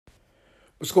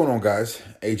What's going on, guys?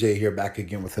 AJ here, back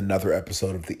again with another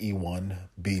episode of the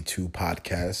E1B2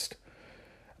 podcast.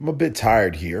 I'm a bit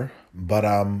tired here, but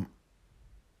I'm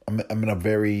in a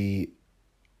very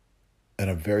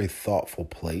thoughtful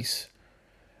place,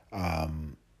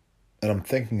 and I'm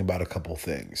thinking about a couple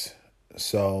things.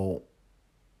 So,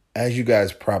 as you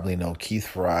guys probably know, Keith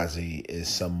Ferrazzi is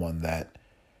someone that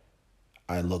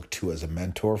I look to as a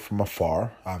mentor from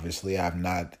afar. Obviously, I've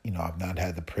not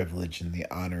had the privilege and the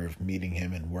honor of meeting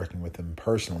him and working with him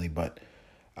personally, but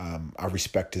I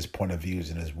respect his point of views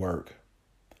and his work.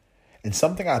 And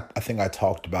something I think I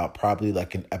talked about probably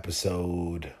like in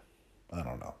episode, I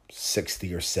don't know,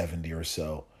 60 or 70 or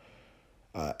so,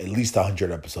 at least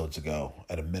 100 episodes ago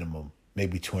at a minimum,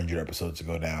 maybe 200 episodes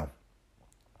ago now.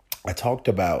 I talked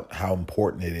about how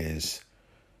important it is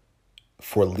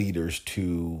for leaders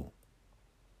to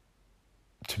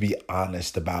be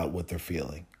honest about what they're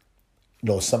feeling.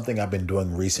 Something I've been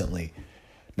doing recently,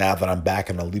 now that I'm back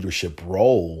in a leadership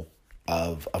role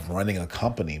of running a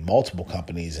company, multiple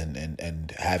companies,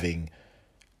 and having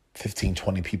 15,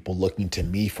 20 people looking to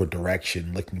me for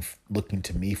direction, looking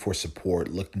to me for support,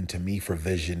 looking to me for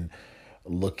vision,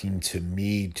 looking to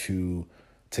me to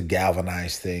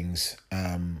galvanize things.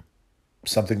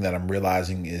 Something that I'm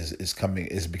realizing is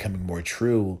becoming more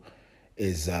true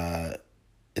is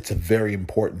it's a very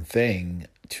important thing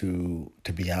to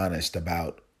be honest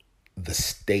about the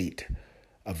state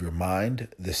of your mind,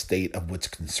 the state of what's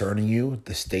concerning you,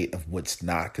 the state of what's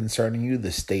not concerning you,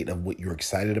 the state of what you're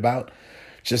excited about,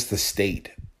 just the state.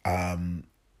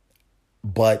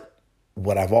 But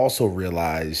what I've also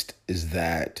realized is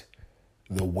that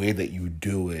the way that you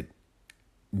do it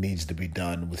needs to be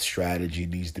done with strategy,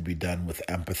 needs to be done with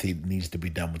empathy, needs to be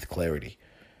done with clarity.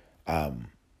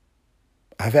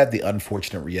 I've had the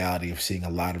unfortunate reality of seeing a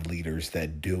lot of leaders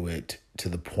that do it to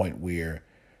the point where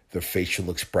their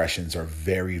facial expressions are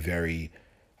very, very,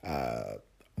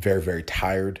 very, very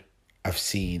tired. I've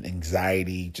seen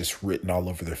anxiety just written all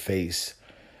over their face.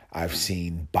 I've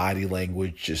seen body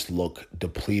language just look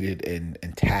depleted and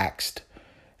taxed.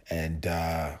 And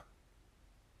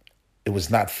it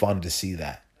was not fun to see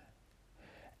that.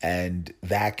 And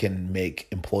that can make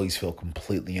employees feel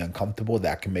completely uncomfortable.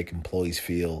 That can make employees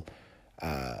feel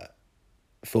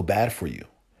bad for you.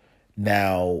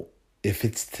 Now, if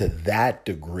it's to that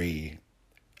degree,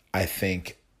 I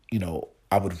think,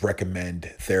 I would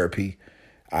recommend therapy.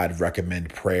 I'd recommend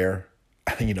prayer.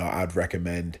 I'd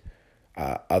recommend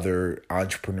other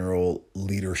entrepreneurial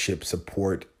leadership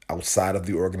support outside of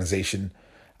the organization.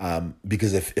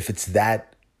 Because if it's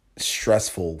that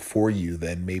stressful for you,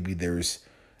 then maybe there's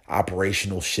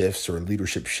operational shifts or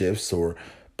leadership shifts or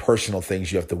personal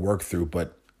things you have to work through.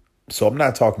 But so I'm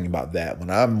not talking about that. What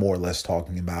I'm more or less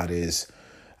talking about is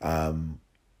I'm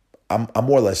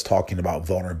more or less talking about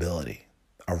vulnerability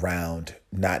around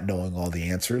not knowing all the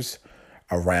answers,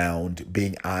 around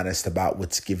being honest about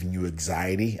what's giving you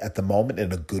anxiety at the moment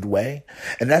in a good way.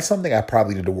 And that's something I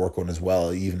probably need to work on as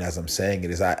well, even as I'm saying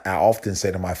it, is I often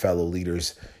say to my fellow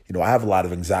leaders, I have a lot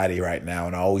of anxiety right now,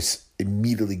 and I always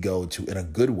immediately go to in a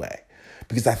good way.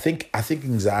 Because I think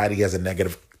anxiety has a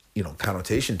negative,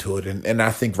 connotation to it. And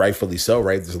I think rightfully so,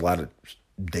 right? There's a lot of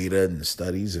data and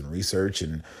studies and research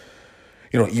and,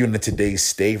 even in today's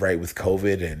state, right, with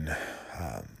COVID and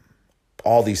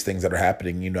all these things that are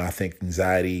happening, I think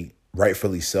anxiety,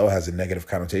 rightfully so, has a negative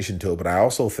connotation to it. But I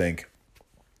also think,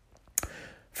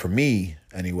 for me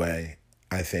anyway,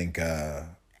 I think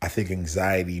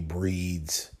anxiety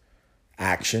breeds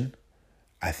action.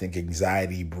 I think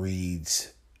anxiety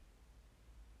breeds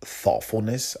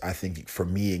thoughtfulness. I think for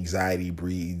me, anxiety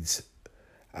breeds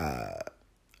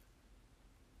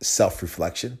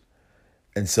self-reflection.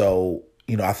 And so,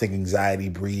 I think anxiety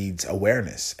breeds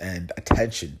awareness and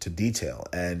attention to detail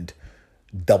and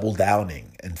double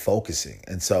downing and focusing.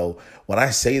 And so when I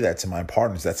say that to my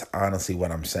partners, that's honestly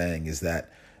what I'm saying, is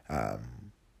that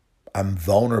I'm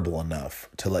vulnerable enough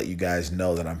to let you guys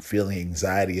know that I'm feeling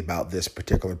anxiety about this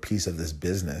particular piece of this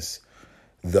business,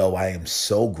 though I am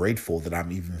so grateful that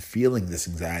I'm even feeling this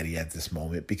anxiety at this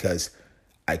moment, because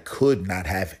I could not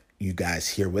have you guys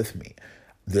here with me.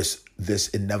 This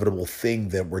inevitable thing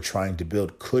that we're trying to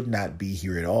build could not be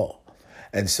here at all.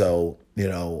 And so,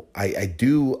 I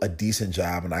do a decent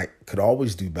job, and I could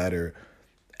always do better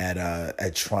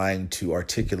at trying to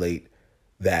articulate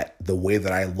that the way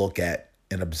that I look at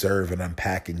and observe and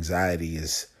unpack anxiety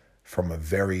is from a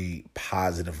very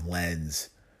positive lens.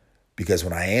 Because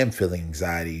when I am feeling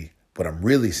anxiety, what I'm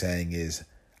really saying is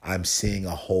I'm seeing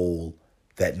a hole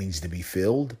that needs to be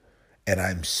filled. And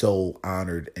I'm so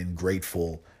honored and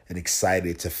grateful and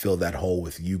excited to fill that hole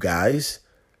with you guys.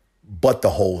 But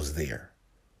the hole's there.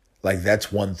 Like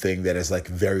that's one thing that is like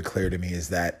very clear to me, is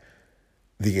that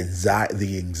the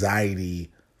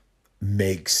anxiety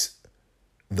makes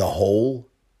the whole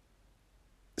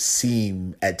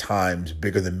seem at times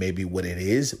bigger than maybe what it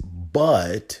is.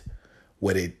 But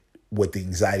what the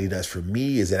anxiety does for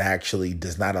me is it actually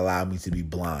does not allow me to be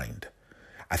blind.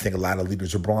 I think a lot of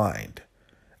leaders are blind.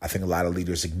 I think a lot of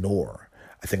leaders ignore.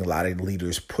 I think a lot of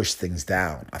leaders push things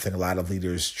down. I think a lot of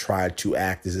leaders try to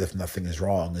act as if nothing is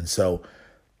wrong. And so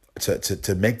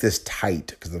to make this tight,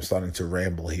 because I'm starting to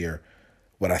ramble here,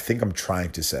 what I think I'm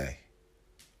trying to say,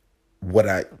 what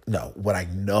I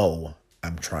know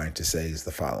I'm trying to say is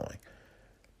the following.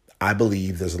 I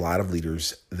believe there's a lot of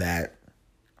leaders that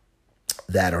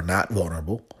are not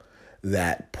vulnerable,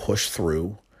 that push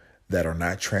through, that are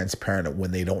not transparent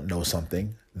when they don't know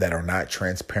something, that are not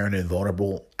transparent and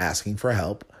vulnerable asking for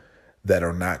help, that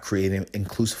are not creating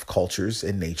inclusive cultures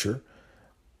in nature,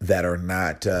 that are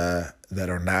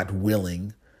not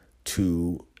willing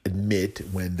to admit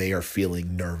when they are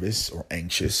feeling nervous or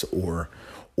anxious or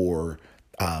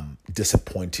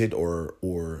disappointed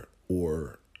or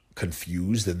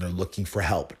confused, and they're looking for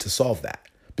help to solve that.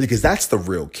 Because that's the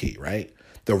real key, right?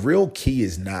 The real key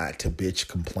is not to bitch,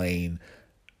 complain,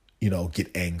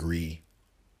 get angry.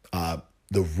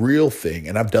 The real thing,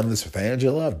 and I've done this with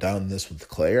Angela, I've done this with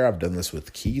Claire, I've done this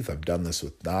with Keith, I've done this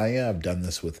with Naya, I've done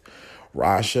this with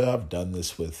Rasha, I've done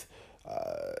this with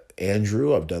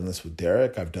Andrew, I've done this with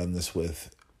Derek, I've done this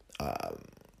with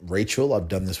Rachel, I've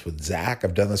done this with Zach,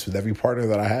 I've done this with every partner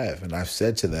that I have. And I've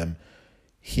said to them,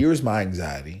 here's my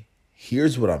anxiety,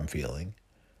 here's what I'm feeling.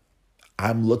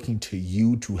 I'm looking to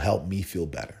you to help me feel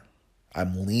better.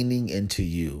 I'm leaning into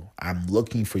you. I'm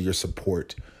looking for your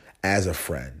support as a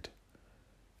friend,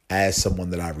 as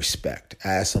someone that I respect,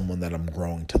 as someone that I'm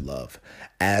growing to love,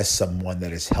 as someone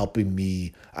that is helping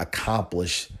me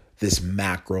accomplish this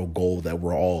macro goal that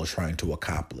we're all trying to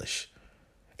accomplish.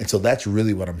 And so that's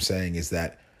really what I'm saying, is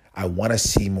that I want to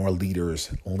see more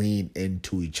leaders lean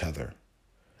into each other.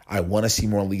 I want to see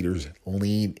more leaders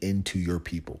lean into your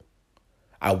people.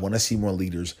 I want to see more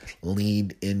leaders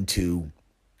lean into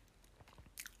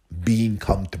being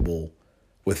comfortable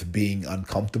with being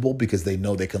uncomfortable, because they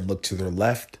know they can look to their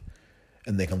left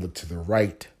and they can look to their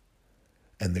right,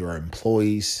 and there are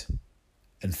employees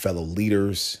and fellow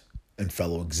leaders and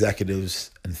fellow executives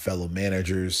and fellow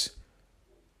managers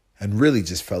and really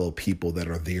just fellow people that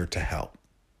are there to help.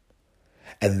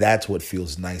 And that's what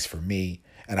feels nice for me.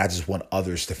 And I just want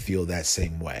others to feel that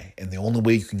same way. And the only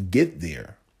way you can get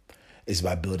there is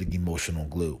by building emotional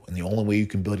glue. And the only way you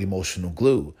can build emotional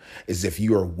glue is if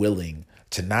you are willing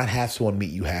to not have someone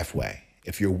meet you halfway,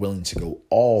 if you're willing to go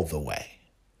all the way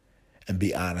and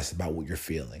be honest about what you're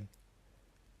feeling.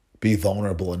 Be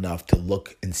vulnerable enough to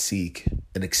look and seek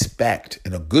and expect,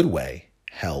 in a good way,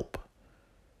 help,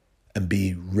 and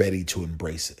be ready to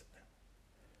embrace it.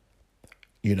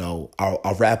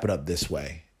 I'll wrap it up this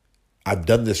way. I've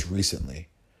done this recently,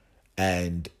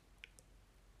 and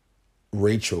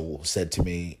Rachel said to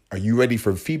me, "Are you ready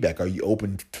for feedback? Are you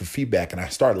open to feedback?" And I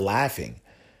started laughing,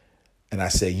 and I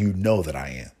say, "You know that I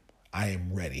am. I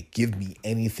am ready. Give me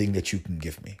anything that you can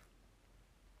give me.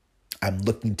 I'm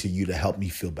looking to you to help me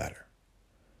feel better."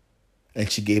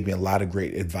 And she gave me a lot of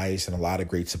great advice and a lot of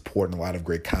great support and a lot of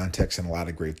great context and a lot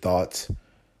of great thoughts.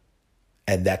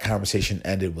 And that conversation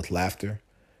ended with laughter.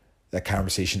 That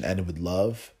conversation ended with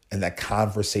love. And that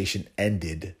conversation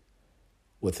ended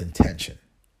with intention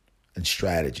and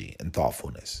strategy and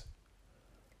thoughtfulness.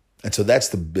 And so that's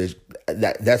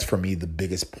that's for me the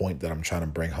biggest point that I'm trying to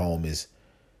bring home is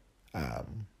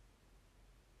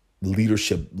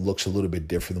leadership looks a little bit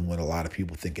different than what a lot of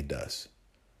people think it does.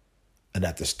 And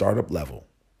at the startup level,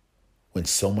 when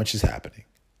so much is happening,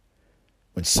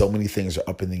 when so many things are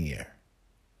up in the air,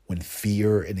 when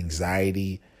fear and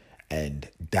anxiety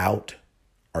and doubt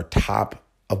are top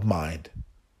of mind,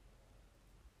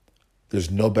 there's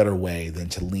no better way than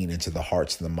to lean into the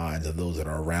hearts and the minds of those that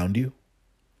are around you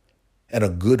in a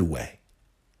good way,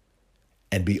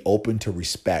 and be open to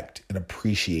respect and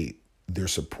appreciate their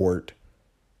support,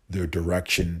 their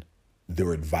direction,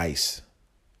 their advice,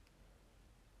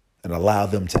 and allow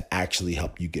them to actually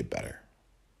help you get better.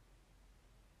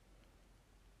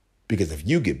 Because if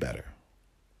you get better,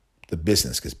 the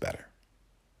business gets better.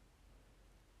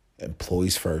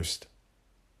 Employees first,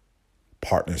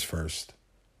 partners first,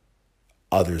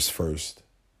 others first,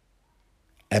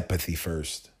 empathy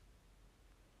first,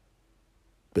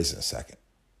 business second.